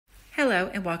Hello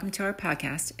and welcome to our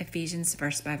podcast, Ephesians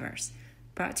Verse by Verse,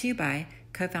 brought to you by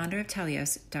co-founder of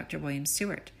Telios, Dr. William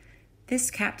Stewart.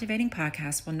 This captivating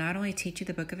podcast will not only teach you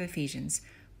the book of Ephesians,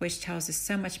 which tells us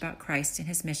so much about Christ and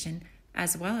his mission,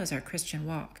 as well as our Christian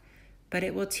walk, but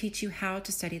it will teach you how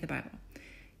to study the Bible,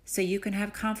 so you can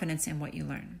have confidence in what you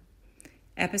learn.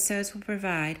 Episodes will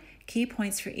provide key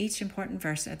points for each important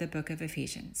verse of the book of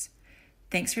Ephesians.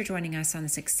 Thanks for joining us on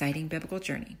this exciting biblical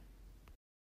journey.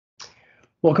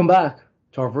 Welcome back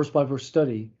to our verse-by-verse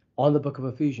study on the book of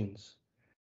Ephesians.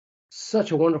 Such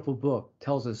a wonderful book,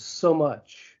 tells us so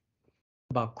much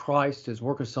about Christ, his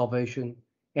work of salvation,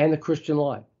 and the Christian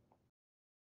life.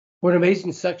 We're in an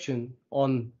amazing section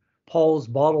on Paul's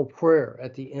model prayer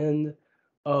at the end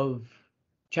of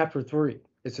chapter 3.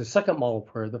 It's a second model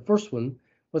prayer. The first one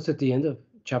was at the end of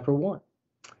chapter 1.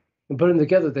 And putting them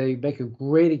together, they make a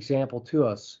great example to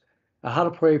us of how to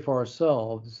pray for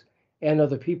ourselves and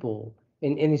other people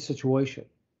in any situation.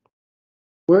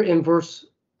 We're in verse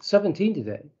 17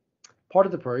 today. Part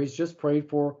of the prayer is just prayed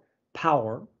for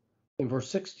power in verse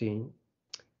 16.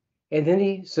 And then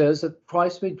he says that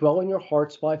Christ may dwell in your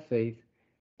hearts by faith,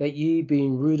 that ye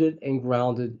being rooted and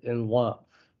grounded in love.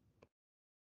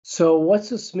 So what's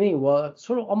this mean? Well, it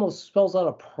sort of almost spells out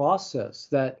a process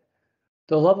that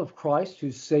the love of Christ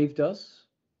who saved us.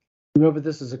 Remember,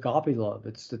 this is agape love.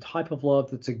 It's the type of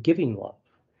love that's a giving love,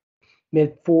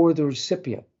 meant for the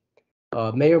recipient.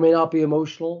 May or may not be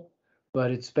emotional, but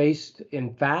it's based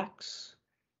in facts.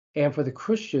 And for the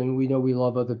Christian, we know we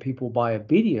love other people by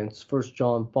obedience, 1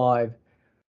 John 5,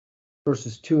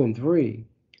 verses 2 and 3.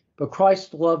 But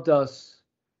Christ loved us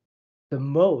the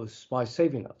most by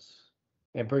saving us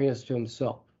and bringing us to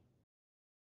himself.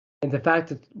 And the fact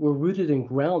that we're rooted and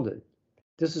grounded,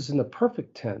 this is in the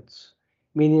perfect tense,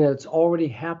 meaning that it's already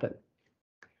happened.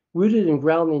 Rooted and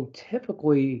grounding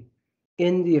typically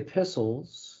in the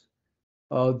epistles,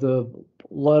 the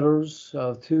letters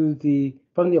from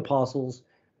the apostles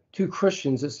to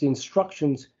Christians, it's the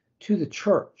instructions to the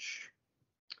church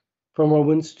from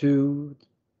Romans to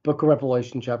book of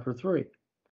Revelation, chapter 3.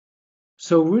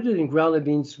 So rooted and grounded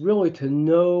means really to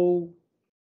know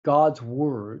God's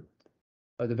word,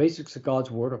 the basics of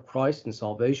God's word of Christ and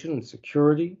salvation and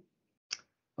security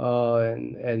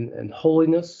and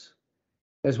holiness,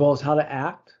 as well as how to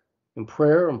act in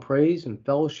prayer and praise and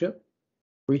fellowship,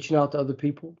 reaching out to other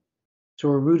people. So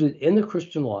we're rooted in the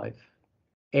Christian life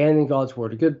and in God's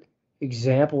word. A good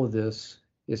example of this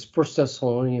is 1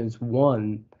 Thessalonians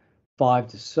 1,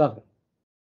 5-7.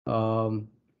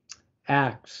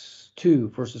 Acts 2,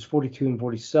 verses 42 and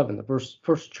 47, the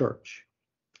first church.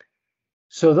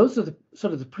 So those are the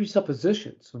sort of the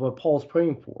presuppositions of what Paul's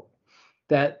praying for,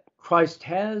 that Christ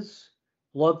has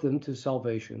loved them to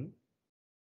salvation,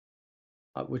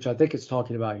 which I think it's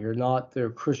talking about here, not their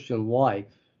Christian life,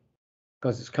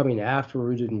 because it's coming after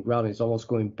rooted and grounded. It's almost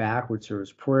going backwards here.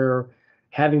 His prayer,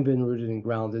 having been rooted and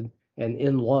grounded and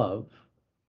in love,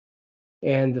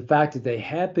 and the fact that they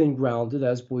have been grounded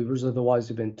as believers, otherwise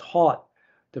have been taught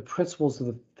the principles of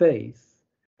the faith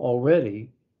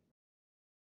already.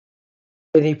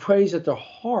 And he prays that their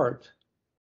heart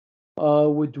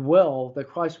that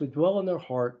Christ would dwell in their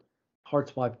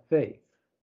hearts by faith.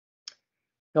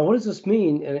 Now, what does this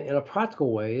mean in a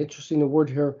practical way? Interesting, the word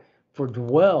here for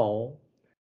dwell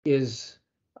is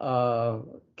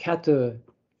kataikio,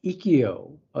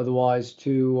 otherwise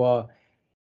to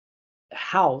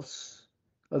house,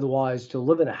 otherwise to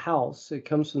live in a house. It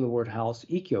comes from the word house,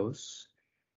 ikios,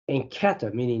 and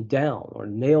kata, meaning down or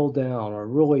nailed down, or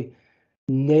really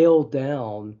nailed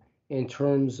down in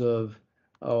terms of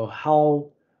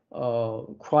how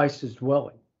Christ is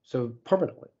dwelling. So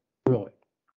permanently, really.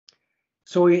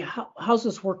 So how's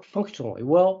this work functionally?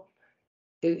 Well,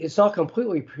 it's not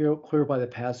completely clear by the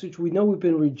passage. We know we've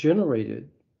been regenerated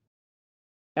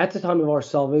at the time of our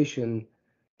salvation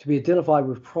to be identified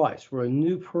with Christ. We're a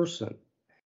new person.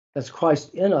 That's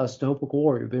Christ in us, the hope of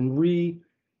glory. We've been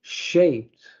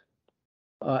reshaped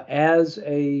as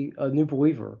a new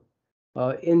believer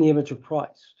in the image of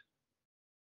Christ.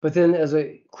 But then as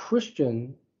a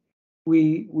Christian,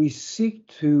 we seek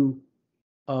to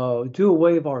do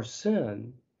away with our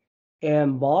sin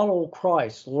and model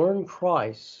Christ, learn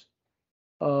Christ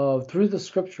through the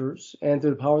scriptures and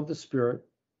through the power of the Spirit,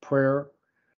 prayer,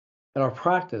 and our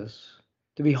practice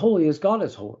to be holy as God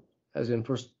is holy, as in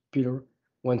 1 Peter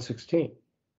 1:16.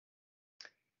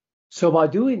 So by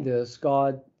doing this,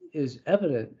 God is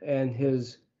evident, and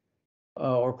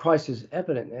Christ is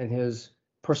evident in his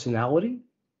personality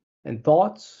and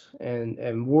thoughts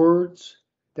and words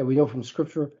that we know from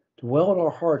Scripture dwell in our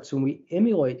hearts, and we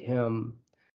emulate him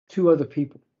to other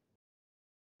people.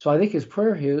 So I think his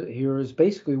prayer here is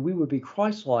basically we would be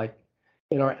Christ-like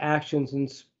in our actions and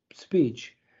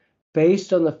speech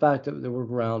based on the fact that we're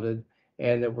grounded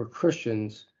and that we're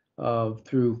Christians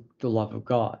through the love of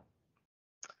God.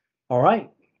 All right,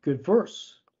 good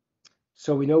verse.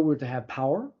 So we know we're to have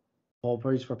power. Paul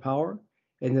prays for power,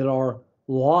 and that our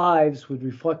lives would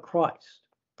reflect Christ.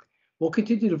 We'll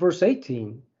continue to verse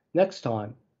 18 next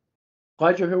time.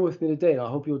 Glad you're here with me today, and I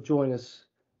hope you'll join us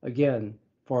again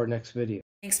for our next video.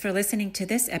 Thanks for listening to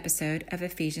this episode of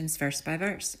Ephesians Verse by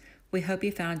Verse. We hope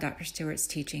you found Dr. Stewart's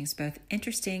teachings both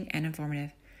interesting and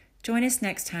informative. Join us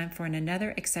next time for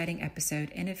another exciting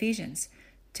episode in Ephesians.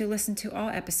 To listen to all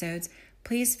episodes,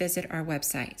 please visit our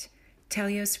website,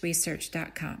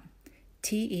 teliosresearch.com.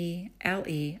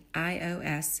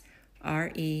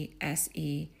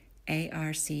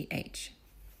 TELEIOSRESEARCH.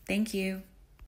 Thank you.